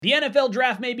The NFL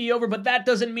draft may be over, but that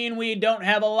doesn't mean we don't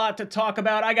have a lot to talk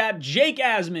about. I got Jake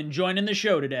Asman joining the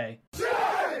show today.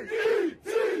 J-E-T-S,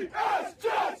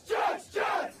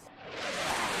 Jets!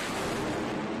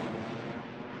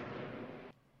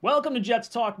 Welcome to Jets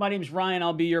Talk. My name's Ryan.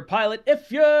 I'll be your pilot.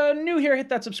 If you're new here, hit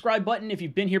that subscribe button. If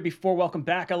you've been here before, welcome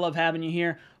back. I love having you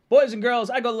here. Boys and girls,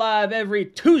 I go live every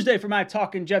Tuesday for my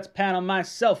Talking Jets panel.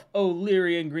 Myself,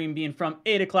 O'Leary, and Green Bean from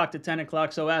 8 o'clock to 10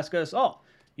 o'clock. So ask us all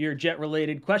your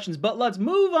Jet-related questions. But let's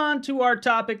move on to our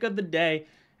topic of the day,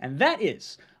 and that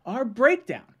is our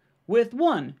breakdown with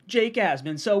one Jake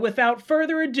Asman. So without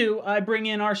further ado, I bring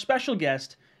in our special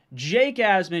guest, Jake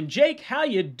Asman. Jake, how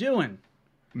you doing?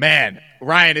 Man,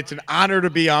 Ryan, it's an honor to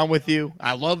be on with you.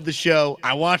 I love the show.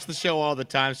 I watch the show all the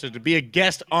time. So to be a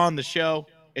guest on the show,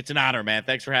 it's an honor, man.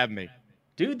 Thanks for having me.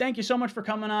 Dude, thank you so much for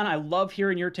coming on. I love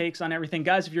hearing your takes on everything.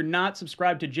 Guys, if you're not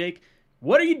subscribed to Jake,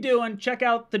 what are you doing? Check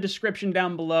out the description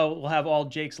down below. We'll have all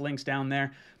Jake's links down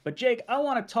there. But Jake, I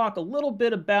want to talk a little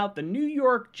bit about the New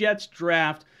York Jets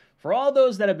draft. For all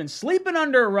those that have been sleeping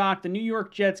under a rock, the New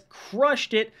York Jets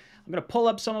crushed it. I'm going to pull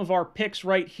up some of our picks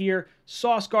right here.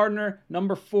 Sauce Gardner,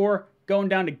 number 4, going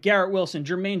down to Garrett Wilson.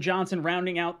 Jermaine Johnson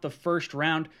rounding out the first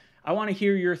round. I want to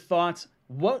hear your thoughts.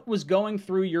 What was going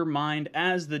through your mind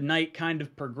as the night kind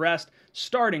of progressed,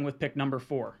 starting with pick number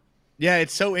 4? Yeah,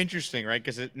 it's so interesting, right?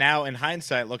 Because now, in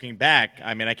hindsight, looking back,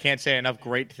 I mean, I can't say enough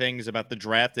great things about the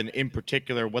draft and, in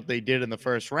particular, what they did in the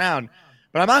first round.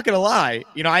 But I'm not going to lie.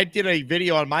 You know, I did a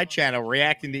video on my channel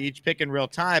reacting to each pick in real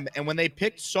time. And when they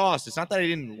picked Sauce, it's not that I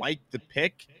didn't like the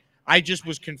pick. I just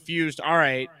was confused. All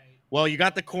right, well, you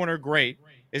got the corner. Great.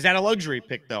 Is that a luxury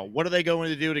pick, though? What are they going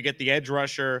to do to get the edge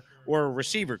rusher or a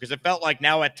receiver? Because it felt like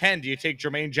now at 10, do you take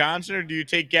Jermaine Johnson or do you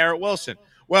take Garrett Wilson?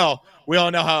 Well, we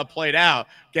all know how it played out,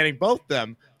 getting both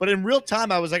them. But in real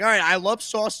time, I was like, all right, I love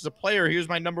Sauce as a player. He was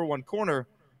my number 1 corner.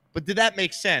 But did that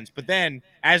make sense? But then,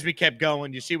 as we kept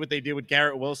going, you see what they did with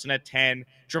Garrett Wilson at 10.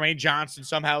 Jermaine Johnson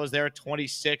somehow is there at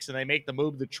 26, and they make the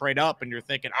move to trade up, and you're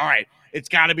thinking, all right, it's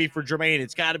got to be for Jermaine.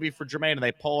 It's got to be for Jermaine, and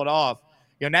they pull it off.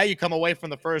 You know, now you come away from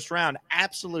the first round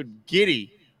absolute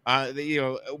giddy,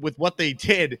 with what they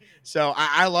did. So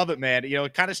I love it, man. You know,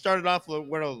 it kind of started off with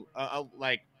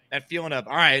like that feeling of,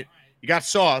 all right, you got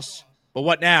Sauce, but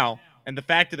what now? And the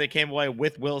fact that they came away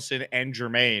with Wilson and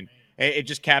Jermaine, it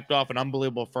just capped off an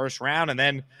unbelievable first round. And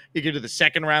then you get to the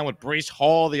second round with Breece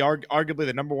Hall, arguably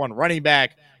the number 1 running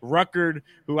back, Ruckert,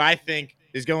 who I think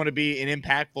is going to be an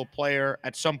impactful player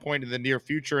at some point in the near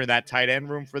future in that tight end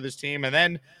room for this team. And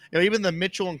then, you know, even the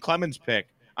Mitchell and Clemens pick,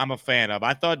 I'm a fan of.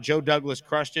 I thought Joe Douglas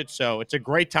crushed it, so it's a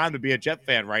great time to be a Jet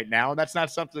fan right now. And that's not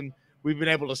something we've been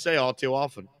able to say all too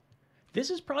often. This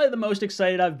is probably the most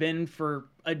excited I've been for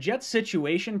a Jets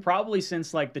situation probably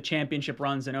since like the championship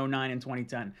runs in 2009 and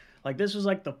 2010. Like this was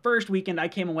like the first weekend I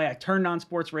came away, I turned on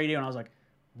sports radio and I was like,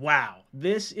 wow,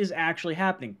 this is actually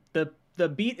happening. The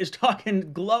beat is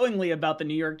talking glowingly about the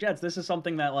New York Jets. This is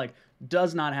something that like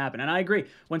does not happen. And I agree.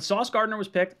 When Sauce Gardner was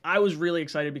picked, I was really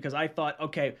excited because I thought,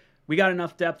 okay, we got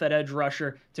enough depth at edge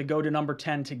rusher to go to number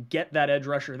 10 to get that edge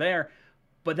rusher there.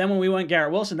 But then when we went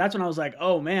Garrett Wilson, that's when I was like,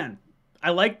 oh man, I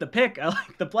like the pick. I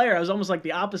like the player. I was almost like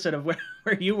the opposite of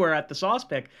where you were at the Sauce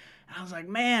pick. And I was like,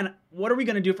 man, what are we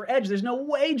going to do for edge? There's no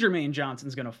way Jermaine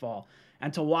Johnson's going to fall.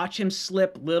 And to watch him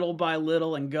slip little by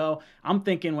little and go, I'm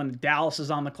thinking when Dallas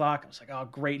is on the clock, I was like, oh,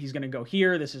 great, he's going to go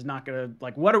here. This is not going to,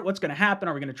 like, what's going to happen?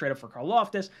 Are we going to trade up for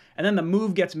Karlaftis? And then the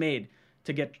move gets made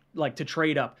to get, like, to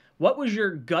trade up. What was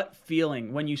your gut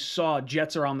feeling when you saw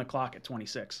Jets are on the clock at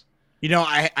 26? You know,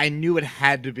 I knew it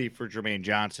had to be for Jermaine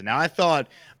Johnson. Now, I thought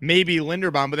maybe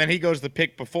Linderbaum, but then he goes the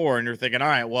pick before, and you're thinking, all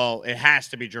right, well, it has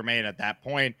to be Jermaine at that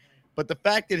point. But the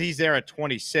fact that he's there at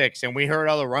 26, and we heard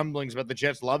other rumblings about the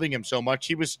Jets loving him so much,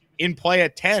 he was in play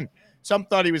at 10. Some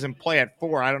thought he was in play at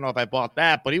 4. I don't know if I bought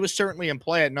that, but he was certainly in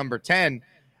play at number 10.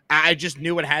 I just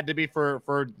knew it had to be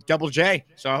for Double J.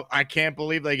 So I can't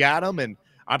believe they got him, and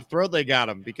I'm thrilled they got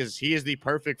him because he is the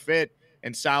perfect fit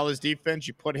in Saleh's defense.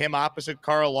 You put him opposite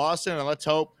Carl Lawson, and let's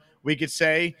hope we could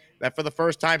say that for the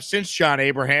first time since John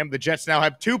Abraham, the Jets now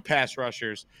have 2 pass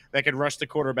rushers that can rush the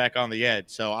quarterback on the edge.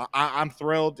 So I'm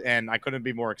thrilled, and I couldn't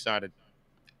be more excited.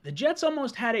 The Jets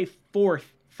almost had a 4th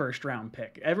first-round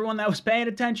pick. Everyone that was paying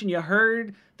attention, you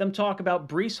heard them talk about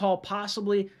Breece Hall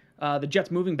possibly the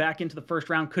Jets moving back into the first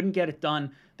round, couldn't get it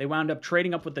done. They wound up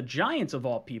trading up with the Giants, of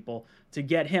all people, to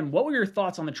get him. What were your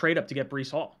thoughts on the trade up to get Breece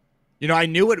Hall? I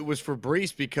knew it was for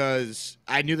Brees because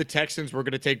I knew the Texans were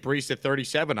going to take Brees at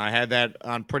 37. I had that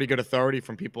on pretty good authority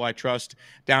from people I trust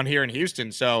down here in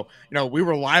Houston. So, we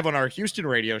were live on our Houston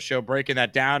radio show breaking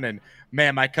that down. And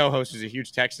man, my co-host is a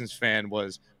huge Texans fan,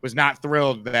 was not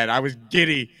thrilled that I was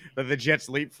giddy that the Jets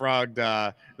leapfrogged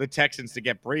the Texans to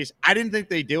get Brees. I didn't think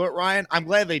they'd do it, Ryan. I'm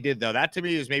glad they did, though. That to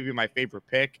me is maybe my favorite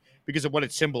pick because of what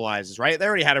it symbolizes, right? They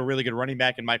already had a really good running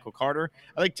back in Michael Carter.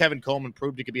 I think Tevin Coleman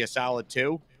proved he could be a solid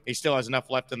too. He still has enough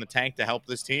left in the tank to help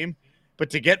this team. But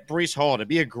to get Brees Hall, to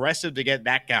be aggressive, to get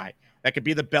that guy, that could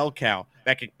be the bell cow,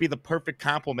 that could be the perfect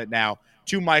complement now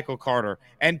to Michael Carter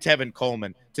and Tevin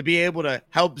Coleman, to be able to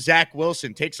help Zach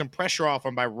Wilson, take some pressure off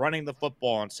him by running the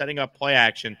football and setting up play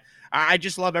action. I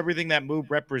just love everything that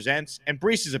move represents. And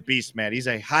Brees is a beast, man. He's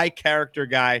a high-character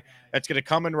guy that's going to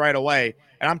come in right away.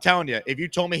 And I'm telling you, if you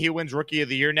told me he wins Rookie of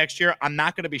the Year next year, I'm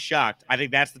not going to be shocked. I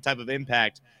think that's the type of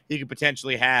impact he could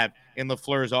potentially have in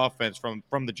LaFleur's offense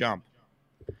from the jump.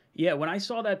 Yeah, when I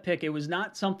saw that pick, it was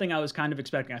not something I was kind of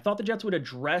expecting. I thought the Jets would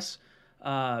address,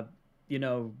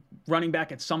 running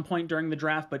back at some point during the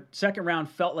draft, but second round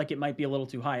felt like it might be a little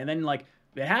too high. And then,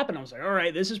 it happened. I was like, all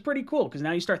right, this is pretty cool because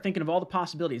now you start thinking of all the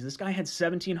possibilities. This guy had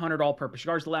 1,700 all-purpose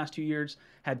yards the last 2 years,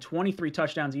 had 23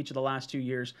 touchdowns each of the last 2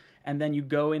 years, and then you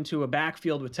go into a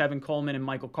backfield with Tevin Coleman and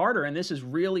Michael Carter, and this is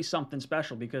really something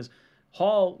special because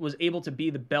Hall was able to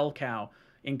be the bell cow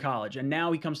in college, and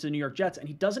now he comes to the New York Jets, and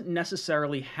he doesn't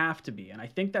necessarily have to be. And I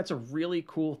think that's a really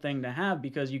cool thing to have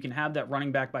because you can have that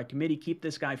running back by committee, keep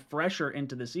this guy fresher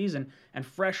into the season and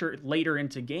fresher later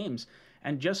into games.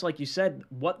 And just like you said,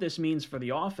 what this means for the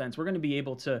offense, we're going to be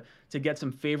able to get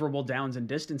some favorable downs and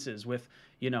distances with,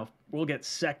 we'll get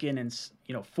second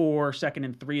and, 4, second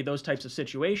and 3, those types of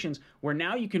situations where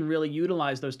now you can really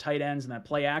utilize those tight ends and that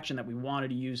play action that we wanted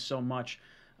to use so much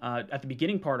at the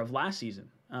beginning part of last season.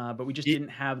 But we just didn't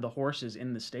have the horses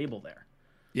in the stable there.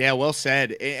 Yeah, well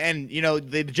said. And,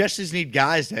 the Jets need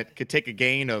guys that could take a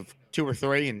gain of 2 or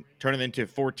 3 and turn it into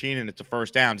 14 and it's a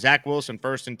first down. Zach Wilson,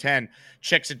 1st and 10,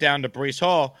 checks it down to Brees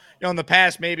Hall. In the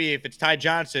past, maybe if it's Ty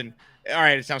Johnson, all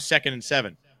right, it's now 2nd and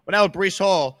 7. But now with Brees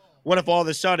Hall, what if all of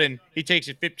a sudden he takes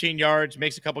it 15 yards,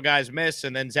 makes a couple guys miss,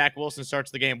 and then Zach Wilson starts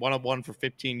the game 1-on-1 for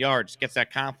 15 yards, gets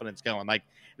that confidence going. Like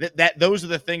those are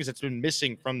the things that's been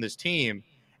missing from this team.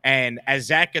 And as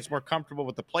Zach gets more comfortable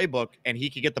with the playbook and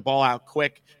he can get the ball out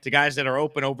quick to guys that are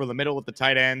open over the middle with the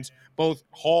tight ends, both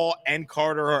Hall and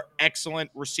Carter are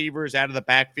excellent receivers out of the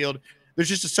backfield. There's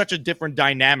just such a different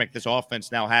dynamic this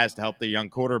offense now has to help the young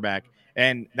quarterback.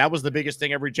 And that was the biggest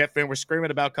thing every Jet fan was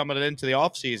screaming about coming into the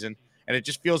offseason. And it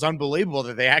just feels unbelievable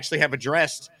that they actually have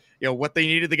addressed, what they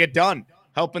needed to get done,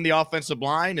 helping the offensive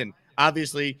line and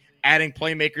obviously adding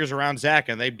playmakers around Zach.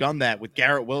 And they've done that with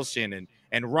Garrett Wilson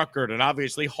and Ruckert and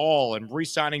obviously Hall and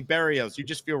re-signing Berrios. You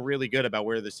just feel really good about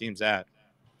where this team's at.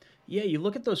 Yeah, you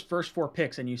look at those first 4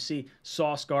 picks and you see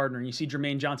Sauce Gardner and you see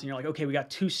Jermaine Johnson. You're like, okay, we got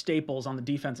 2 staples on the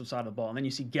defensive side of the ball. And then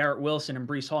you see Garrett Wilson and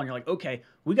Brees Hall. And you're like, okay,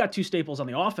 we got 2 staples on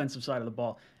the offensive side of the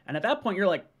ball. And at that point, you're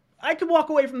like, I could walk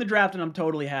away from the draft and I'm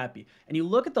totally happy. And you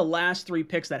look at the last 3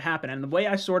 picks that happened, and the way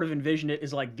I sort of envisioned it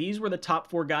is like these were the top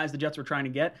 4 guys the Jets were trying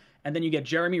to get. And then you get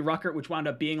Jeremy Ruckert, which wound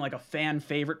up being like a fan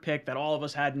favorite pick that all of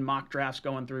us had in mock drafts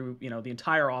going through, the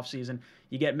entire offseason.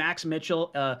 You get Max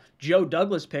Mitchell, Joe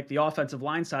Douglas pick, the offensive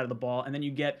line side of the ball. And then you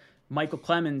get Michael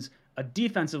Clemens, a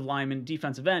defensive lineman,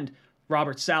 defensive end,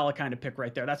 Robert Saleh kind of pick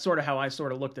right there. That's sort of how I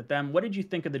sort of looked at them. What did you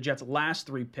think of the Jets' last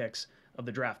 3 picks of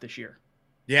the draft this year?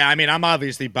 Yeah, I mean, I'm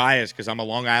obviously biased because I'm a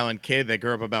Long Island kid that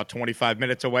grew up about 25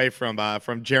 minutes away from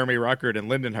Jeremy Ruckert and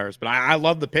Lindenhurst. But I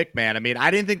love the pick, man. I mean, I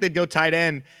didn't think they'd go tight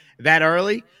end that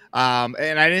early, and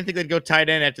I didn't think they'd go tight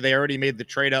end after they already made the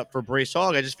trade up for Brees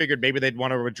Hall. I just figured maybe they'd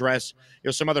want to address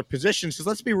some other positions because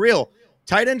let's be real,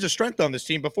 tight end's a strength on this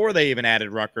team before they even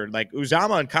added Ruckert. Like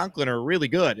Uzama and Conklin are really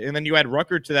good, and then you add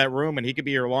Ruckert to that room, and he could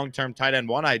be your long-term tight end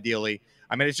 1 ideally.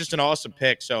 I mean, it's just an awesome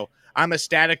pick. So I'm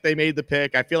ecstatic they made the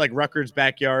pick. I feel like Ruckert's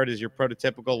backyard is your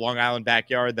prototypical Long Island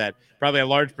backyard that probably a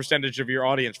large percentage of your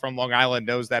audience from Long Island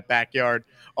knows that backyard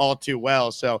all too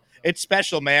well. So it's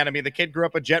special, man. I mean, the kid grew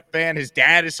up a Jet fan. His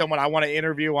dad is someone I want to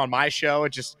interview on my show.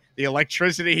 It's just the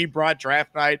electricity he brought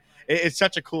draft night. It's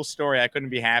such a cool story. I couldn't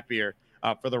be happier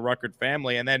for the Ruckert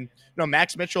family. And then,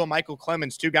 Max Mitchell and Michael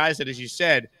Clemens, 2 guys that, as you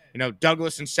said,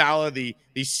 Douglas and Saleh,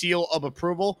 the seal of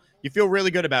approval. You feel really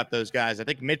good about those guys. I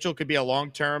think Mitchell could be a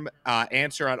long-term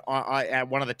answer at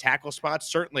one of the tackle spots.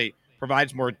 Certainly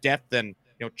provides more depth than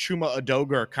Chuma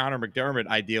Adoga or Connor McDermott,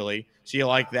 ideally. So you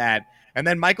like that. And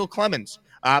then Michael Clemens.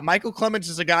 Michael Clemens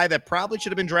is a guy that probably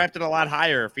should have been drafted a lot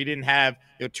higher if he didn't have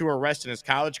 2 arrests in his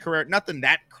college career. Nothing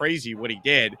that crazy what he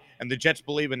did, and the Jets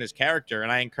believe in his character.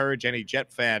 And I encourage any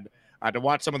Jet fan to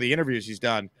watch some of the interviews he's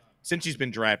done since he's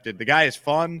been drafted. The guy is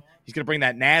fun. He's going to bring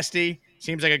that nasty.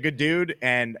 Seems like a good dude.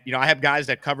 And, I have guys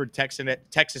that covered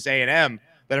Texas A&M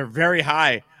that are very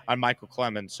high on Michael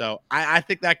Clemens. So I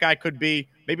think that guy could be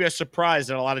maybe a surprise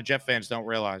that a lot of Jet fans don't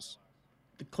realize.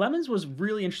 Clemens was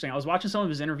really interesting. I was watching some of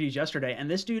his interviews yesterday, and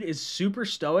this dude is super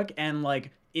stoic and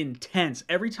intense.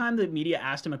 Every time the media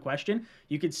asked him a question,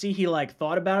 you could see he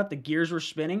thought about it, the gears were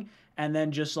spinning, and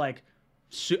then just I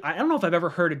don't know if I've ever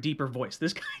heard a deeper voice.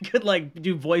 This guy could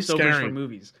do voiceovers for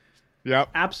movies. Yep.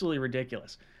 Absolutely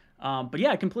ridiculous. But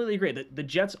yeah, I completely agree. The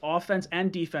Jets' offense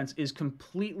and defense is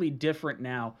completely different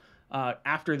now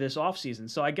after this offseason.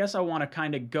 So I guess I want to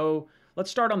kind of go. Let's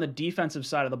start on the defensive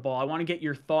side of the ball. I want to get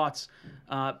your thoughts.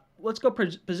 Let's go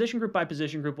position group by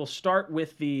position group. We'll start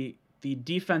with the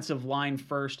defensive line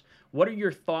first. What are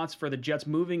your thoughts for the Jets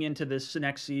moving into this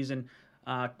next season?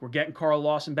 We're getting Carl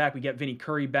Lawson back. We get Vinny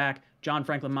Curry back. John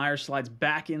Franklin Myers slides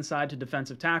back inside to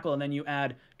defensive tackle, and then you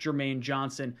add Jermaine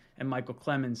Johnson and Michael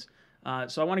Clemens.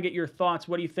 So I want to get your thoughts.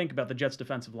 What do you think about the Jets'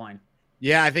 defensive line?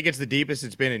 Yeah, I think it's the deepest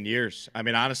it's been in years. I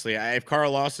mean, honestly, if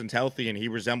Carl Lawson's healthy and he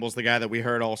resembles the guy that we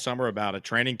heard all summer about at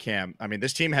training camp, I mean,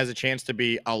 this team has a chance to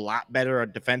be a lot better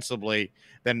defensively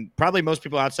than probably most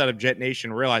people outside of Jet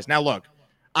Nation realize. Now, look,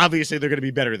 obviously they're going to be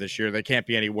better this year. They can't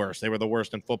be any worse. They were the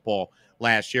worst in football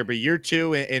last year. But year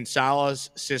two in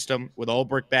Salah's system with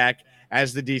Ulbrich back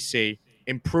as the DC,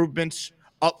 improvements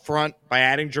up front by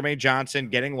adding Jermaine Johnson,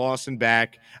 getting Lawson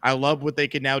back. I love what they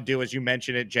can now do, as you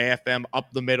mentioned it, JFM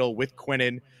up the middle with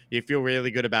Quinnen. You feel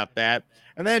really good about that.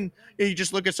 And then you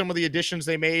just look at some of the additions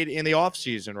they made in the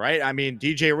offseason, right? I mean,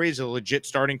 DJ Reed's a legit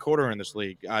starting quarter in this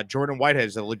league. Jordan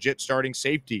Whitehead's a legit starting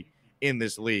safety in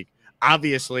this league.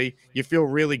 Obviously, you feel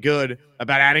really good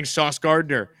about adding Sauce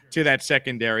Gardner to that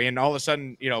secondary. And all of a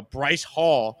sudden, Bryce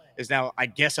Hall is now, I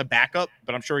guess, a backup,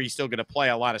 but I'm sure he's still going to play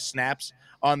a lot of snaps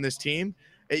on this team.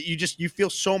 You feel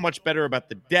so much better about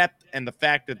the depth and the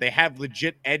fact that they have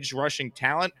legit edge rushing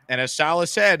talent. And as Salah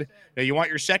said, you want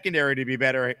your secondary to be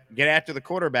better, get after the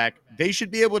quarterback. They should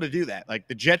be able to do that.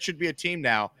 The Jets should be a team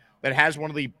now that has one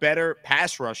of the better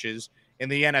pass rushes in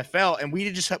the NFL. And we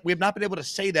have not been able to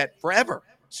say that forever.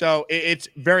 So it's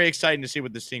very exciting to see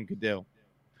what this team could do.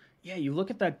 Yeah, you look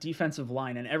at that defensive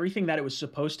line and everything that it was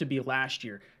supposed to be last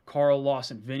year. Carl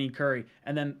Lawson, Vinny Curry,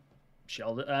 and then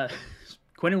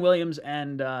Quinnen Williams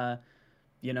and,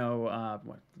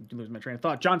 losing my train of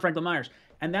thought, John Franklin Myers.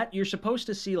 And that you're supposed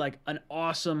to see an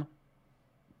awesome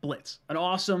blitz, an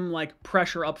awesome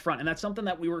pressure up front. And that's something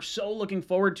that we were so looking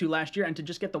forward to last year. And to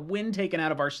just get the wind taken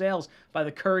out of our sails by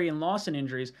the Curry and Lawson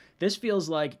injuries, this feels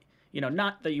like,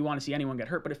 not that you want to see anyone get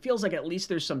hurt, but it feels like at least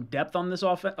there's some depth on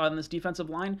this defensive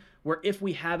line where if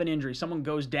we have an injury, someone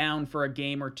goes down for a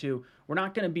game or two, we're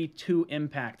not going to be too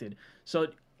impacted. So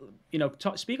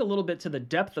speak a little bit to the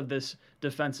depth of this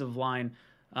defensive line.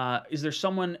 Is there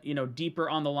someone, deeper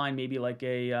on the line, maybe like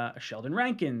a Sheldon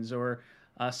Rankins or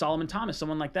Solomon Thomas,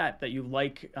 someone like that you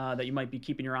like, that you might be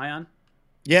keeping your eye on?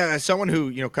 Yeah, as someone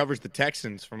who covers the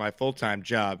Texans for my full-time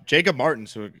job, Jacob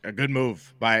Martin's a good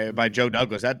move by Joe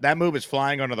Douglas. That move is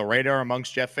flying under the radar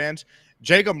amongst Jet fans.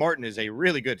 Jacob Martin is a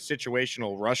really good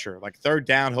situational rusher. Third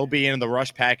down, he'll be in the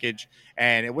rush package,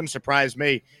 and it wouldn't surprise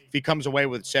me if he comes away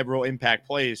with several impact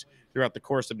plays throughout the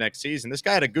course of next season. This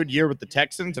guy had a good year with the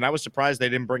Texans, and I was surprised they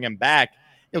didn't bring him back.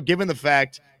 Given the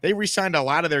fact they re-signed a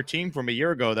lot of their team from a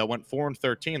year ago that went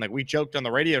 4-13. We joked on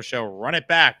the radio show, run it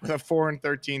back with a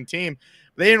 4-13 team.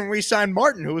 They didn't re-sign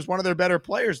Martin, who was one of their better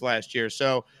players last year.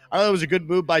 So I thought it was a good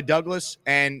move by Douglas.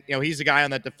 And, he's a guy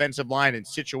on that defensive line in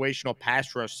situational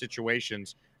pass rush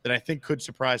situations that I think could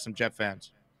surprise some Jet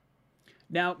fans.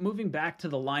 Now, moving back to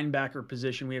the linebacker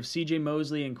position, we have C.J.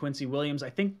 Mosley and Quincy Williams. I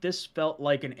think this felt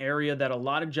like an area that a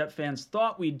lot of Jet fans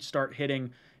thought we'd start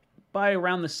hitting by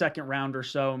around the second round or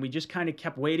so, and we just kind of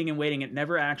kept waiting and waiting. It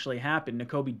never actually happened.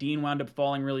 Nakobe Dean wound up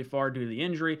falling really far due to the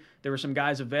injury. There were some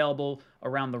guys available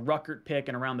around the Ruckert pick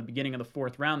and around the beginning of the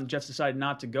fourth round. The Jets decided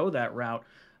not to go that route.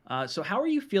 So how are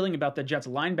you feeling about the Jets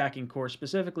linebacking core,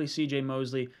 specifically C.J.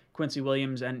 Mosley, Quincy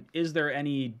Williams, and is there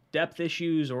any depth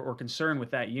issues or concern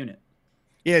with that unit?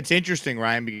 Yeah, it's interesting,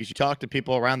 Ryan, because you talk to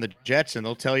people around the Jets, and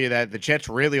they'll tell you that the Jets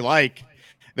really like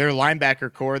their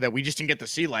linebacker core that we just didn't get to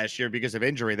see last year because of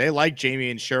injury. They like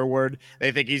Jamie and Sherwood.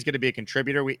 They think he's going to be a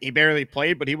contributor. He barely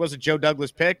played, but he was a Joe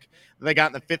Douglas pick that they got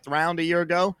in the fifth round a year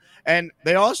ago. And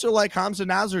they also like Hamza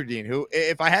Nasruddin, who,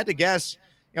 if I had to guess,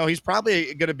 he's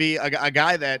probably going to be a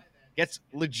guy that gets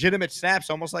legitimate snaps,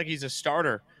 almost like he's a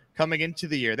starter coming into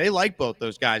the year. They like both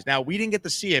those guys. Now, we didn't get to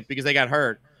see it because they got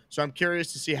hurt, so I'm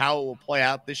curious to see how it will play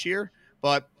out this year.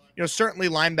 But certainly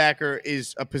linebacker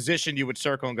is a position you would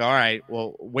circle and go, all right,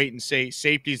 well, wait and see.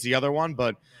 Safety's the other one,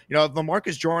 but if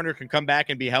LaMarcus Joyner can come back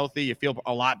and be healthy, you feel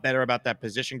a lot better about that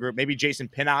position group. Maybe Jason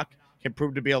Pinnock can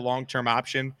prove to be a long-term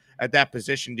option at that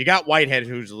position. You got Whitehead,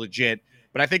 who's legit,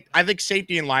 but I think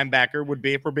safety and linebacker would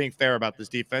be, if we're being fair about this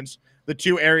defense, the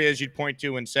two areas you'd point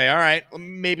to and say, all right, well,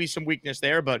 maybe some weakness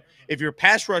there, but if your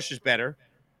pass rush is better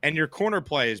and your corner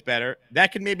play is better,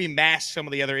 that can maybe mask some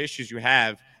of the other issues you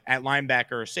have at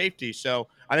linebacker or safety. So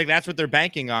I think that's what they're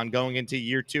banking on going into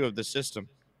year 2 of the system.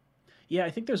 Yeah, I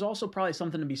think there's also probably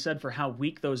something to be said for how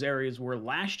weak those areas were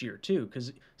last year, too,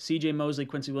 because CJ Mosley,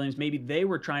 Quincy Williams, maybe they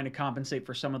were trying to compensate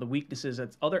for some of the weaknesses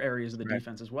at other areas of the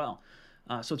defense as well.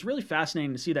 So it's really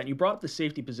fascinating to see that. And you brought up the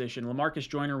safety position. LaMarcus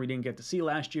Joyner, we didn't get to see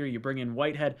last year. You bring in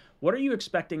Whitehead. What are you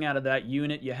expecting out of that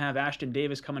unit? You have Ashton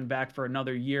Davis coming back for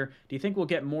another year. Do you think we'll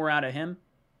get more out of him?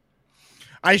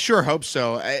 I sure hope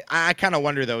so. I kind of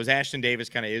wonder, though, as Ashton Davis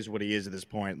kind of is what he is at this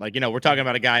point. Like, we're talking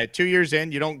about a guy 2 years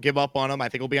in. You don't give up on him. I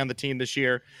think he'll be on the team this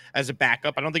year as a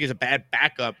backup. I don't think he's a bad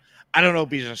backup. I don't know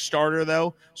if he's a starter,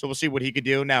 though, so we'll see what he could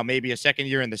do. Now, maybe a second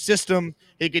year in the system,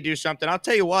 he could do something. I'll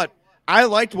tell you what, I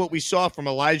liked what we saw from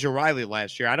Elijah Riley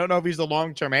last year. I don't know if he's the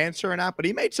long-term answer or not, but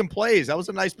he made some plays. That was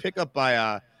a nice pickup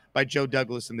by Joe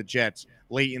Douglas and the Jets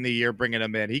late in the year, bringing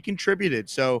him in. He contributed.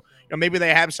 So, maybe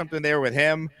they have something there with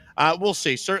him. We'll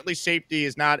see. Certainly safety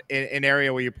is not an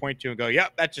area where you point to and go,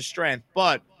 yep, that's a strength.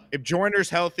 But if Joyner's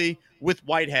healthy with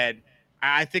Whitehead,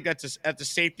 I think that's a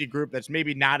safety group that's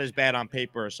maybe not as bad on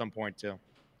paper at some point too.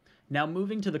 Now,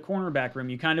 moving to the cornerback room,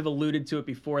 you kind of alluded to it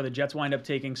before. The Jets wind up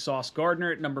taking Sauce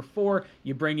Gardner at number 4.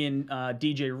 You bring in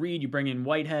DJ Reed, you bring in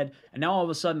Whitehead, and now all of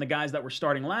a sudden the guys that were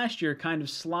starting last year kind of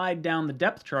slide down the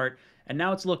depth chart, and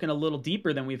now it's looking a little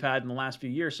deeper than we've had in the last few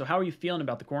years. So how are you feeling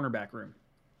about the cornerback room?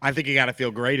 I think you got to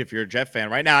feel great if you're a Jet fan.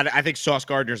 Right now, I think Sauce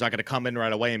Gardner's not going to come in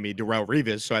right away and be Darrelle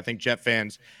Revis, so I think Jet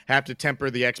fans have to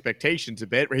temper the expectations a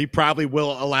bit. He probably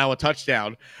will allow a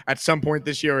touchdown at some point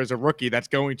this year as a rookie. That's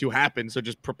going to happen, so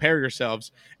just prepare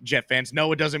yourselves, Jet fans.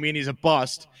 No, it doesn't mean he's a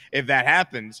bust if that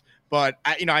happens, but,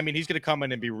 he's going to come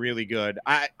in and be really good.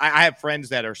 I have friends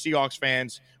that are Seahawks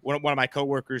fans. One of my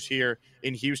coworkers here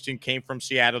in Houston came from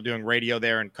Seattle doing radio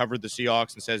there and covered the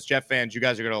Seahawks and says, Jet fans, you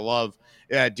guys are going to love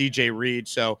DJ Reed.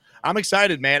 So I'm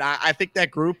excited, man. I think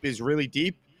that group is really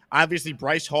deep. Obviously,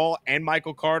 Bryce Hall and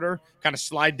Michael Carter kind of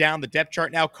slide down the depth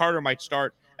chart. Now Carter might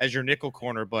start as your nickel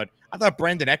corner, but I thought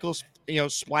Brandon Eccles,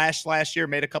 splashed last year,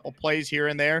 made a couple plays here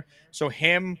and there. So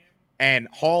him and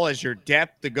Hall as your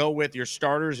depth to go with your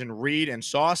starters and Reed and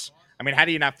Sauce. I mean, how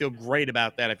do you not feel great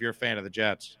about that if you're a fan of the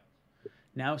Jets?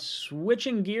 Now,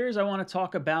 switching gears, I want to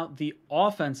talk about the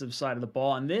offensive side of the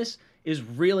ball, and this is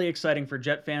really exciting for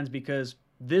Jet fans because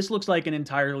this looks like an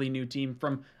entirely new team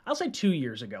from, I'll say, 2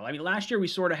 years ago. I mean, last year we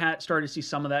sort of started to see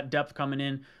some of that depth coming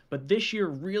in, but this year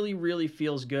really, really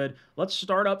feels good. Let's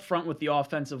start up front with the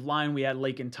offensive line. We had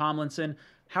Laken Tomlinson.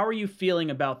 How are you feeling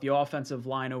about the offensive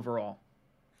line overall?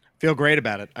 Feel great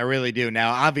about it. I really do.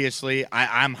 Now, obviously,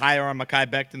 I'm higher on Mekhi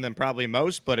Becton than probably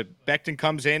most, but if Becton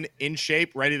comes in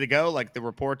shape, ready to go, like the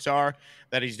reports are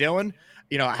that he's doing,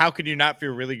 how could you not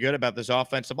feel really good about this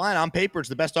offensive line? On paper, it's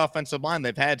the best offensive line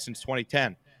they've had since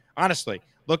 2010. Honestly,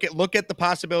 look at the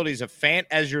possibilities of Fant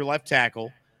as your left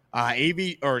tackle,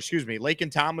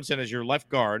 Laken Tomlinson as your left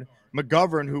guard,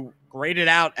 McGovern, who graded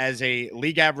out as a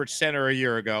league average center a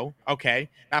year ago. Okay,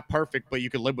 not perfect, but you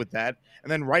could live with that.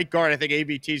 And then right guard, I think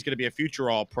AVT is going to be a future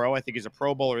All-Pro. I think he's a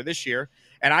Pro Bowler this year.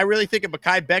 And I really think if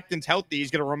Mekhi Becton's healthy, he's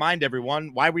going to remind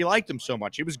everyone why we liked him so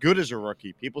much. He was good as a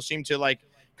rookie. People seem to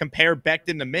compare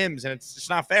Becton to Mims, and it's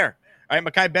not fair. All right,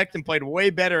 Mekhi Becton played way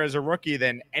better as a rookie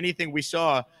than anything we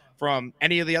saw from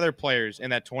any of the other players in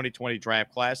that 2020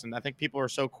 draft class. And I think people are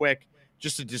so quick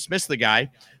just to dismiss the guy.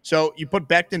 So you put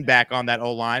Becton back on that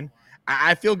O-line.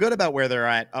 I feel good about where they're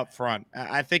at up front.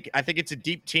 I think it's a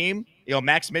deep team.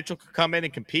 Max Mitchell could come in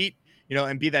and compete,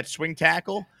 and be that swing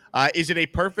tackle. Is it a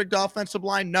perfect offensive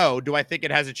line? No. Do I think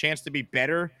it has a chance to be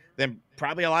better than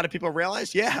probably a lot of people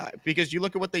realize? Yeah, because you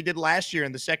look at what they did last year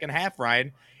in the second half,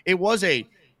 Ryan. It was a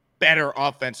better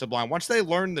offensive line. Once they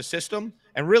learned the system,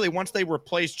 and really once they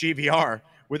replaced GVR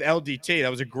with LDT,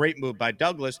 that was a great move by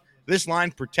Douglas. This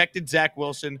line protected Zach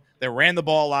Wilson. They ran the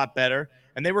ball a lot better,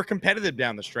 and they were competitive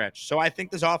down the stretch. So I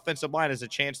think this offensive line has a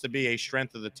chance to be a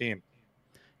strength of the team.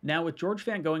 Now, with George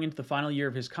Fant going into the final year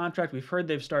of his contract, we've heard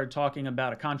they've started talking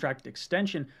about a contract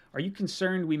extension. Are you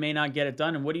concerned we may not get it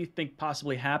done? And what do you think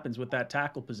possibly happens with that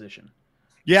tackle position?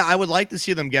 Yeah, I would like to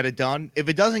see them get it done. If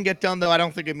it doesn't get done, though, I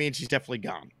don't think it means he's definitely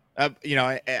gone.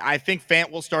 I think Fant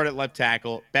will start at left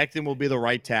tackle. Becton will be the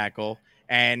right tackle.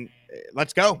 And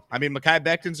let's go. I mean, Mekhi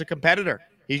Becton's a competitor.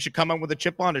 He should come in with a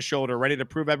chip on his shoulder, ready to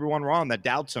prove everyone wrong that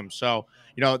doubts him. So,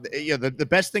 the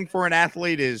best thing for an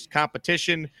athlete is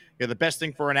competition. The best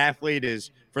thing for an athlete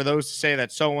is for those to say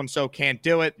that so-and-so can't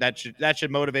do it. That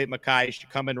should motivate Mekhi. He should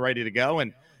come in ready to go.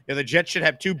 And the Jets should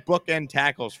have 2 bookend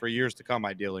tackles for years to come,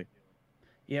 ideally.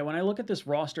 Yeah, when I look at this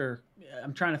roster,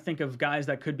 I'm trying to think of guys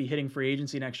that could be hitting free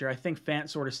agency next year. I think Fant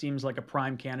sort of seems like a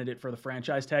prime candidate for the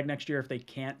franchise tag next year if they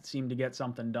can't seem to get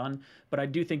something done. But I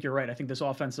do think you're right. I think this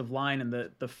offensive line and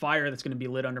the fire that's going to be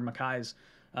lit under Mekhi's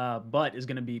butt is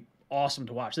going to be awesome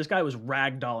to watch. This guy was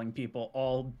ragdolling people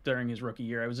all during his rookie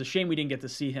year. It was a shame we didn't get to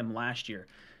see him last year.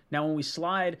 Now, when we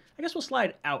slide, I guess we'll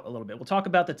slide out a little bit. We'll talk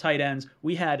about the tight ends.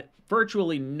 We had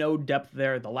virtually no depth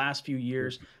there the last few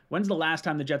years. When's the last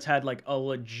time the Jets had like a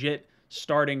legit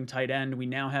starting tight end? We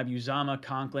now have Uzomah,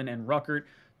 Conklin, and Ruckert.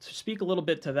 To speak a little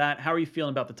bit to that, how are you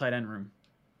feeling about the tight end room?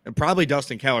 And probably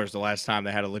Dustin Keller's the last time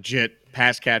they had a legit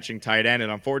pass-catching tight end,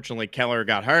 and unfortunately Keller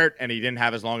got hurt, and he didn't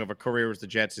have as long of a career with the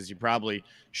Jets as he probably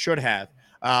should have.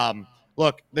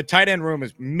 Look, the tight end room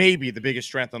is maybe the biggest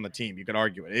strength on the team. You could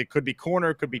argue it. It could be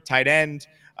corner, it could be tight end.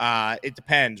 It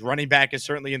depends. Running back is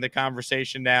certainly in the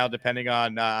conversation now, depending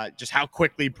on just how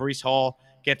quickly Breece Hall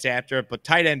gets after it. But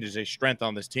tight end is a strength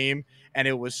on this team, and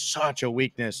it was such a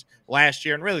weakness last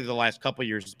year, and really the last couple of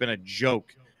years. It's been a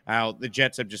joke how the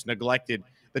Jets have just neglected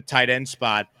the tight end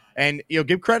spot. And,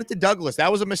 give credit to Douglas.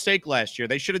 That was a mistake last year.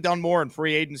 They should have done more in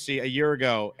free agency a year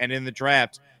ago and in the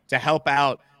draft to help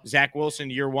out Zach Wilson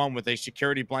year one with a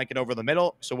security blanket over the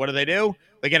middle. So what do?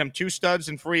 They get him 2 studs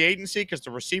in free agency because the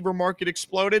receiver market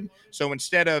exploded. So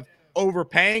instead of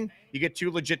overpaying, you get 2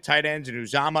 legit tight ends in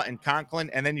Uzomah and Conklin,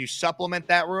 and then you supplement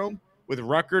that room with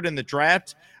Ruckert in the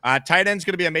draft. Tight end's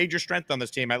going to be a major strength on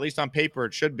this team, at least on paper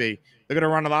it should be. They're going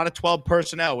to run a lot of 12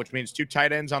 personnel, which means 2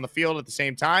 tight ends on the field at the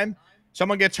same time.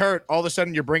 Someone gets hurt, all of a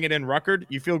sudden you're bringing in Ruckert.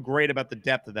 You feel great about the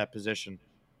depth of that position.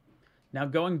 Now,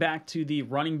 going back to the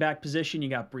running back position, you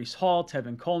got Breece Hall,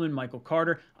 Tevin Coleman, Michael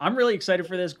Carter. I'm really excited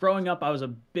for this. Growing up, I was a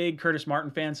big Curtis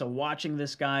Martin fan, so watching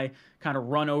this guy kind of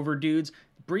run over dudes,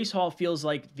 Breece Hall feels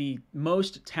like the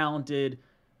most talented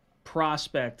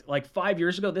prospect. Like 5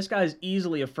 years ago, this guy is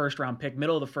easily a first-round pick,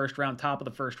 middle of the first round, top of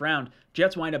the first round.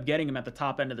 Jets wind up getting him at the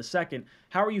top end of the second.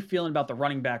 How are you feeling about the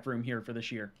running back room here for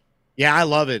this year? Yeah, I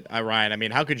love it, Ryan. I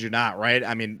mean, how could you not, right?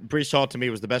 I mean, Breece Hall to me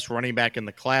was the best running back in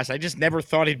the class. I just never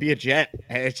thought he'd be a Jet.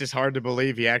 It's just hard to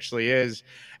believe he actually is.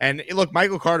 And look,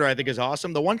 Michael Carter, I think, is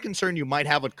awesome. The one concern you might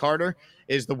have with Carter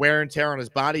is the wear and tear on his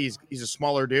body. He's a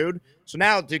smaller dude. So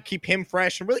now to keep him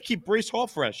fresh and really keep Breece Hall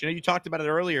fresh. You talked about it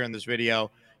earlier in this video.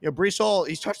 Breece Hall,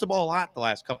 he's touched the ball a lot the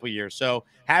last couple of years. So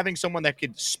having someone that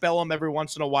could spell him every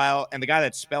once in a while, and the guy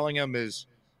that's spelling him is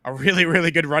a really,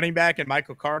 really good running back in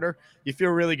Michael Carter, you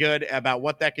feel really good about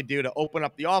what that could do to open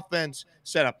up the offense,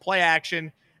 set up play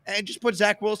action, and just put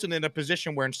Zach Wilson in a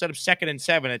position where instead of 2nd and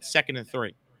 7, it's 2nd and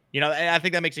 3. And I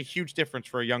think that makes a huge difference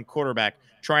for a young quarterback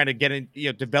trying to get in,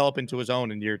 develop into his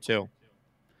own in year 2.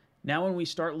 Now, when we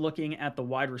start looking at the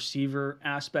wide receiver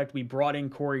aspect, we brought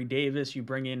in Corey Davis. You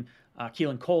bring in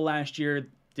Keelan Cole last year.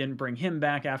 Didn't bring him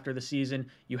back after the season.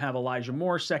 You have Elijah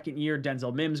Moore, 2nd year.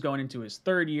 Denzel Mims going into his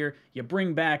 3rd year. You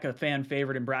bring back a fan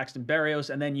favorite in Braxton Berrios,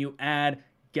 and then you add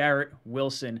Garrett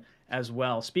Wilson as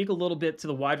well. Speak a little bit to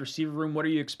the wide receiver room. What are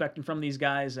you expecting from these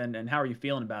guys, and how are you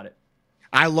feeling about it?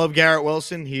 I love Garrett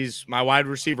Wilson. He's my wide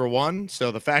receiver 1.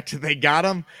 So the fact that they got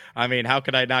him, I mean, how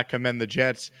could I not commend the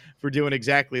Jets for doing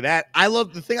exactly that?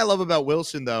 The thing I love about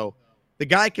Wilson, though, the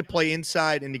guy could play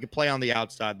inside and he could play on the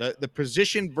outside. The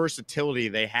position versatility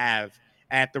they have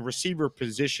at the receiver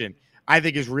position, I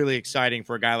think, is really exciting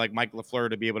for a guy like Mike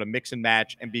LaFleur to be able to mix and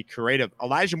match and be creative.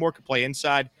 Elijah Moore could play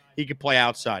inside. He could play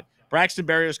outside. Braxton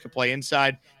Berrios could play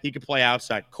inside. He could play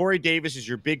outside. Corey Davis is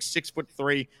your big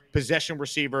 6'3" possession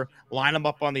receiver. Line him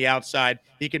up on the outside.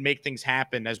 He can make things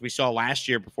happen, as we saw last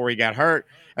year before he got hurt.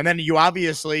 And then you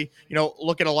obviously,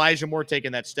 look at Elijah Moore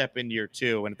taking that step in year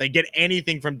 2. And if they get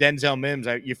anything from Denzel Mims,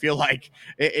 you feel like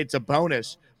it's a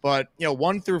bonus. But,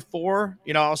 1 through 4,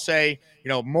 I'll say,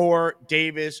 Moore,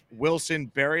 Davis, Wilson,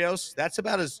 Berrios, that's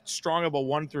about as strong of a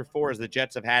 1 through 4 as the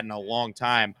Jets have had in a long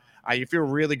time. You feel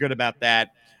really good about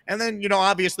that. And then,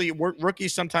 obviously,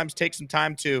 rookies sometimes take some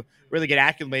time to really get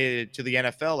acclimated to the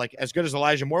NFL. Like, as good as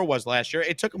Elijah Moore was last year,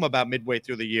 it took him about midway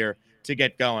through the year to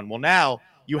get going. Well, now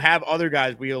you have other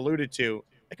guys we alluded to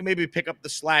that can maybe pick up the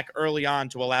slack early on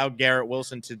to allow Garrett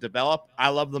Wilson to develop. I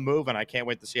love the move, and I can't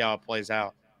wait to see how it plays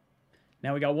out.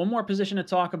 Now we got one more position to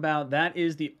talk about. That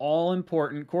is the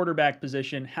all-important quarterback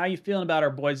position. How you feeling about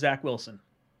our boy Zach Wilson?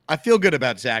 I feel good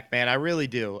about Zach, man. I really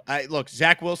do. Look,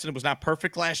 Zach Wilson was not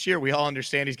perfect last year. We all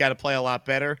understand he's got to play a lot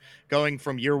better going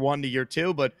from year 1 to year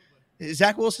 2, but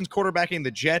Zach Wilson's quarterbacking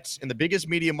the Jets in the biggest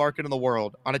media market in the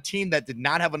world on a team that did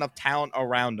not have enough talent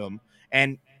around him.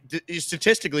 And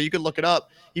statistically, you could look it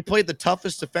up. He played the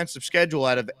toughest defensive schedule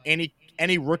out of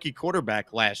any rookie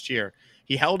quarterback last year.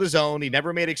 He held his own. He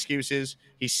never made excuses.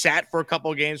 He sat for a couple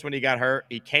of games when he got hurt.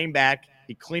 He came back.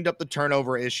 He cleaned up the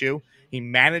turnover issue. He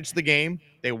managed the game.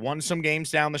 They won some games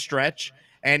down the stretch.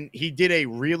 And he did a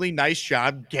really nice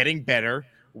job getting better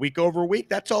week over week.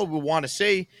 That's all we want to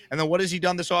see. And then what has he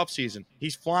done this offseason?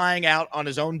 He's flying out on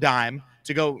his own dime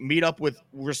to go meet up with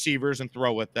receivers and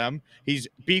throw with them. He's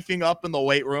beefing up in the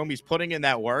weight room. He's putting in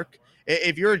that work.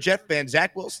 If you're a Jet fan,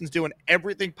 Zach Wilson's doing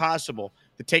everything possible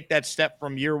to take that step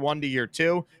from year one to year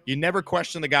two. You never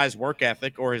question the guy's work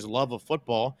ethic or his love of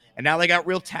football. And now they got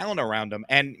real talent around him.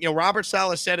 And, Robert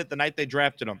Saleh said it the night they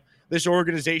drafted him. This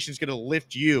organization is going to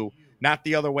lift you, not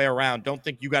the other way around. Don't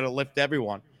think you got to lift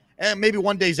everyone. And maybe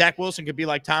one day Zach Wilson could be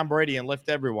like Tom Brady and lift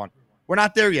everyone. We're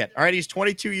not there yet. All right, he's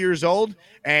 22 years old,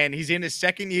 and he's in his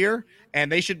second year,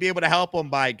 and they should be able to help him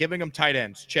by giving him tight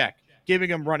ends, check. Giving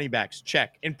him running backs,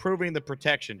 check. Improving the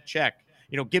protection, check.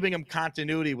 Giving him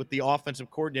continuity with the offensive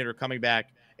coordinator coming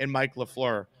back in Mike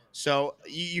LaFleur. So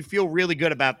you feel really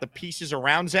good about the pieces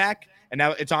around Zach, and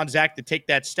now it's on Zach to take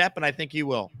that step, and I think he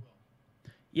will.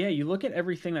 Yeah, you look at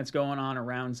everything that's going on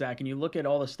around Zach, and you look at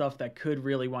all the stuff that could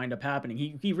really wind up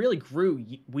happening. He really grew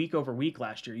week over week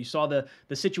last year. You saw the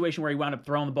situation where he wound up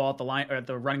throwing the ball at the line or at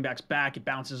the running back's back. It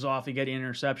bounces off. You get an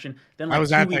interception. Then like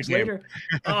 2 weeks later,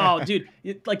 oh dude,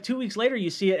 like 2 weeks later, you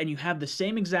see it, and you have the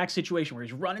same exact situation where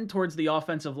he's running towards the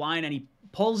offensive line, and he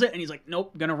pulls it, and he's like,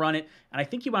 nope, gonna run it. And I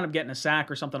think he wound up getting a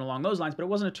sack or something along those lines, but it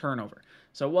wasn't a turnover,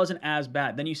 so it wasn't as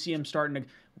bad. Then you see him starting to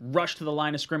rush to the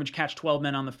line of scrimmage, catch 12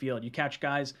 men on the field. You catch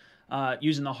guys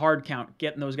using the hard count,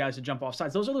 getting those guys to jump off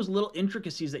sides. Those are those little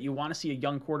intricacies that you want to see a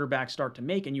young quarterback start to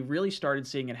make, and you really started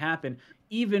seeing it happen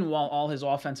even while all his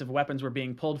offensive weapons were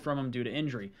being pulled from him due to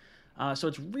injury. So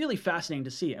it's really fascinating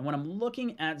to see. And when I'm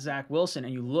looking at Zach Wilson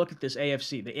and you look at this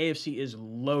AFC, the AFC is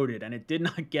loaded, and it did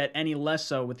not get any less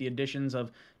so with the additions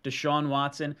of Deshaun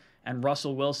Watson and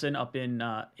Russell Wilson up in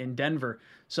Denver.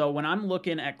 So when I'm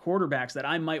looking at quarterbacks that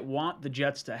I might want the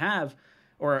Jets to have,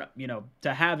 or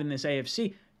to have in this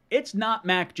AFC, it's not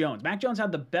Mac Jones. Mac Jones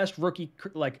had the best rookie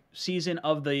season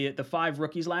of the 5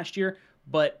 rookies last year,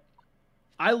 but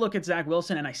I look at Zach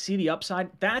Wilson and I see the upside.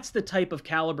 That's the type of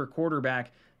caliber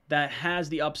quarterback that has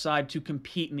the upside to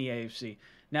compete in the AFC.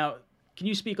 Now, can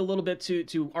you speak a little bit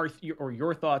to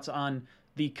your thoughts on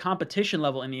the competition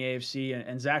level in the AFC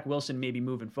and Zach Wilson maybe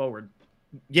moving forward?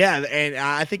 Yeah, and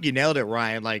I think you nailed it,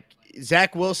 Ryan. Like,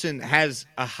 Zach Wilson has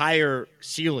a higher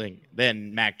ceiling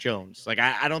than Mac Jones. Like,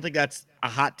 I don't think that's a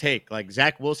hot take. Like,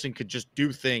 Zach Wilson could just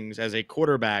do things as a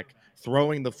quarterback,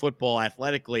 throwing the football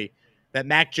athletically, that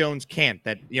Mac Jones can't.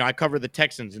 That, I covered the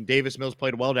Texans, and Davis Mills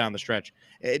played well down the stretch.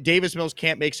 Davis Mills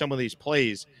can't make some of these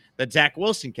plays that Zach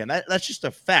Wilson can. That's just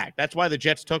a fact. That's why the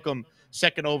Jets took him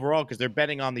second overall, because they're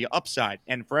betting on the upside.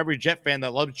 And for every Jet fan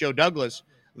that loves Joe Douglas,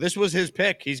 this was his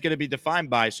pick. He's going to be defined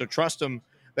by, so trust him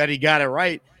that he got it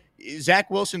right. Zach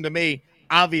Wilson, to me,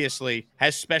 obviously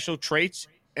has special traits.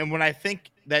 And when I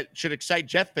think that should excite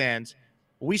Jet fans,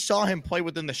 we saw him play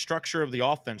within the structure of the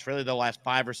offense really the last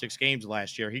 5 or 6 games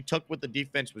last year. He took what the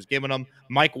defense was giving him,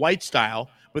 Mike White style.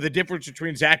 But the difference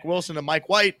between Zach Wilson and Mike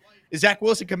White is Zach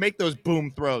Wilson can make those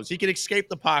boom throws. He can escape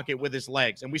the pocket with his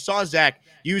legs. And we saw Zach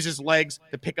use his legs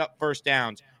to pick up first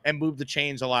downs and move the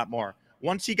chains a lot more.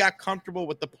 Once he got comfortable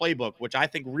with the playbook, which I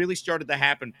think really started to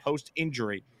happen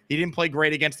post-injury, he didn't play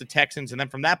great against the Texans. And then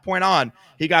from that point on,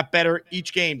 he got better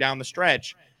each game down the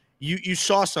stretch. You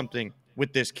saw something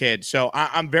with this kid. So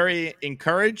I'm very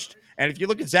encouraged. And if you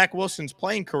look at Zach Wilson's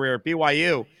playing career at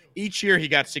BYU, each year he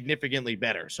got significantly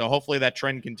better. So hopefully that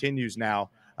trend continues now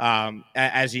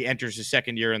as he enters his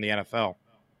second year in the NFL.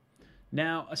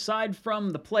 Now, aside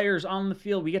from the players on the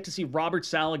field, we get to see Robert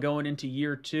Saleh going into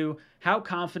year 2. How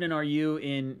confident are you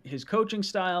in his coaching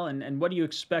style, and what do you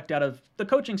expect out of the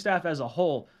coaching staff as a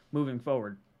whole moving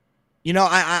forward?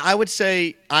 I would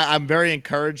say I'm very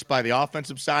encouraged by the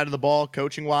offensive side of the ball,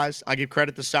 coaching-wise. I give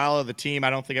credit to Saleh. The team, I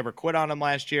don't think ever quit on him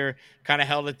last year, kind of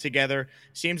held it together.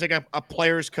 Seems like a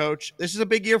player's coach. This is a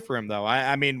big year for him, though.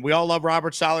 I mean, we all love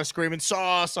Robert Saleh screaming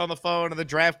sauce on the phone and the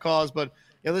draft calls, but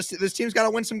this team's got to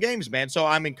win some games, man. So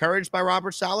I'm encouraged by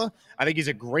Robert Saleh. I think he's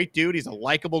a great dude. He's a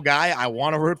likable guy. I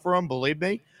want to root for him, believe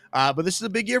me. But this is a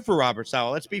big year for Robert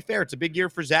Saleh. Let's be fair. It's a big year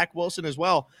for Zach Wilson as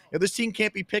well. This team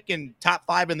can't be picking top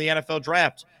 5 in the NFL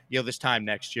draft, this time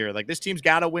next year. Like, this team's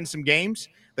got to win some games.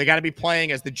 They got to be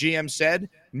playing, as the GM said,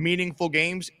 meaningful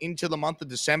games into the month of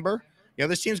December.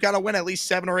 This team's got to win at least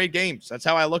 7 or 8 games. That's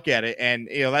how I look at it. And,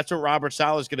 that's what Robert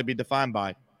Saleh is going to be defined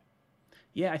by.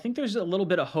 Yeah, I think there's a little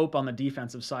bit of hope on the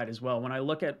defensive side as well. When I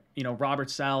look at, Robert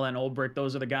Saleh and Ulbrich,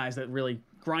 those are the guys that really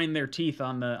grind their teeth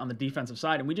on the defensive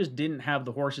side, and we just didn't have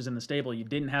the horses in the stable. You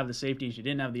didn't have the safeties, you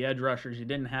didn't have the edge rushers, you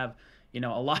didn't have, a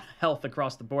lot of health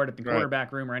across the board at the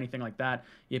quarterback room or anything like that.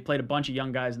 You played a bunch of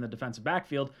young guys in the defensive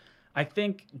backfield. I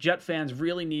think Jet fans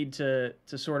really need to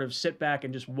sort of sit back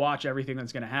and just watch everything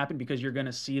that's going to happen, because you're going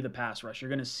to see the pass rush. You're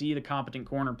going to see the competent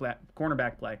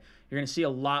cornerback play. You're going to see a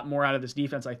lot more out of this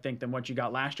defense, I think, than what you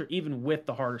got last year, even with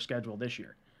the harder schedule this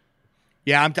year.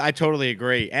 Yeah, I totally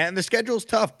agree. And the schedule's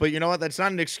tough, but you know what? That's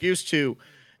not an excuse to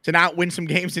not win some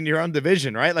games in your own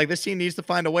division, right? Like, this team needs to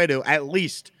find a way to at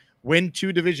least win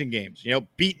 2 division games.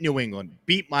 Beat New England,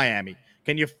 beat Miami.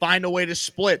 Can you find a way to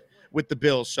split with the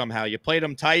Bills somehow? You played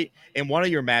them tight in one of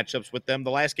your matchups with them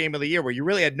the last game of the year, where you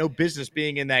really had no business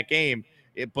being in that game,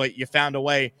 but you found a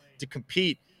way to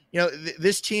compete.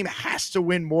 This team has to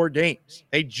win more games.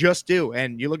 They just do.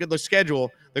 And you look at the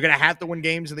schedule, they're going to have to win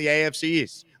games in the AFC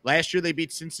East. Last year, they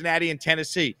beat Cincinnati and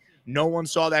Tennessee. No one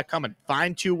saw that coming.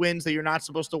 Find 2 wins that you're not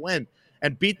supposed to win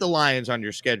and beat the Lions on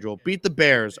your schedule, beat the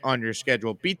Bears on your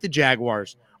schedule, beat the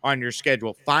Jaguars on your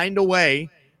schedule. Find a way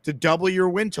to double your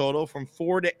win total from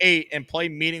 4 to 8 and play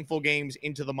meaningful games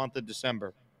into the month of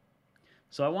December.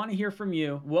 So I want to hear from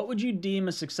you. What would you deem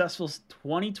a successful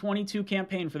 2022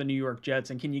 campaign for the New York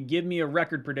Jets? And can you give me a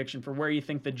record prediction for where you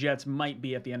think the Jets might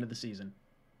be at the end of the season?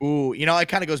 Ooh, it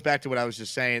kind of goes back to what I was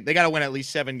just saying. They got to win at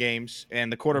least 7 games,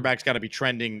 and the quarterback's got to be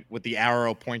trending with the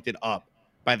arrow pointed up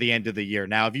by the end of the year.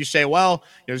 Now, if you say, well,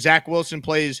 Zach Wilson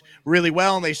plays really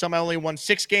well and they somehow only won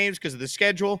 6 games because of the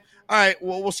schedule, all right,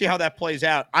 well, we'll see how that plays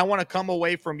out. I want to come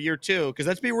away from year 2, because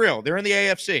let's be real, they're in the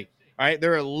AFC, all right?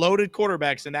 There are loaded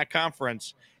quarterbacks in that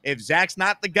conference. If Zach's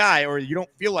not the guy, or you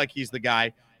don't feel like he's the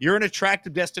guy, you're an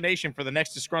attractive destination for the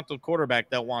next disgruntled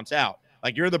quarterback that wants out.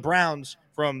 Like, you're the Browns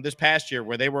from this past year,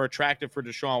 where they were attractive for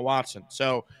Deshaun Watson.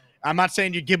 So I'm not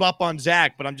saying you give up on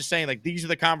Zach, but I'm just saying, like, these are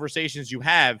the conversations you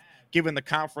have given the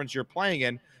conference you're playing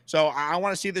in. So I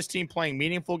want to see this team playing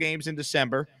meaningful games in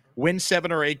December, win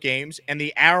 7 or 8 games, and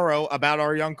the arrow about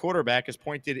our young quarterback is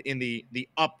pointed in the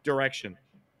up direction.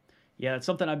 Yeah, that's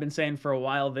something I've been saying for a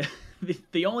while.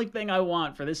 The only thing I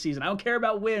want for this season, I don't care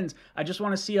about wins. I just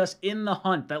want to see us in the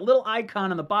hunt. That little icon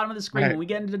on the bottom of the screen when we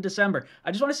get into December.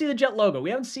 I just want to see the Jet logo.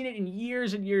 We haven't seen it in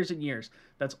years and years and years.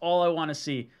 That's all I want to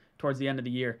see towards the end of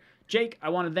the year. Jake, I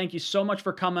want to thank you so much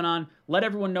for coming on. Let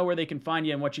everyone know where they can find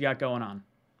you and what you got going on.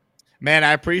 Man,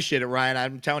 I appreciate it, Ryan.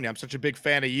 I'm telling you, I'm such a big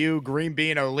fan of you, Green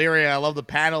Bean, O'Leary. I love the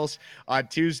panels on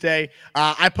Tuesday.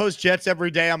 I post Jets every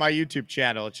day on my YouTube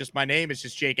channel. It's just my name. It's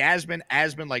just Jake Asman,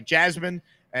 Asman like Jasmine.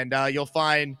 And you'll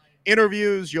find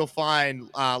interviews. You'll find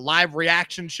live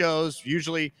reaction shows.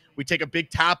 Usually we take a big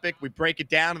topic, we break it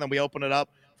down, and then we open it up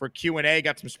for Q&A.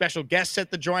 Got some special guests set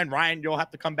to join. Ryan, you'll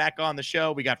have to come back on the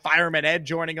show. We got Fireman Ed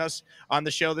joining us on the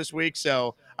show this week.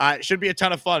 So it should be a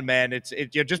ton of fun, man.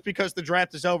 Just because the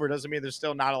draft is over doesn't mean there's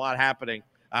still not a lot happening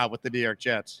with the New York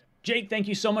Jets. Jake, thank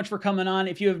you so much for coming on.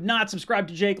 If you have not subscribed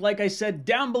to Jake, like I said,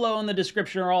 down below in the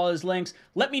description are all his links.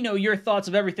 Let me know your thoughts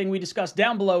of everything we discussed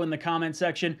down below in the comment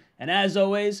section. And as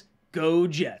always, go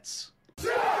Jets.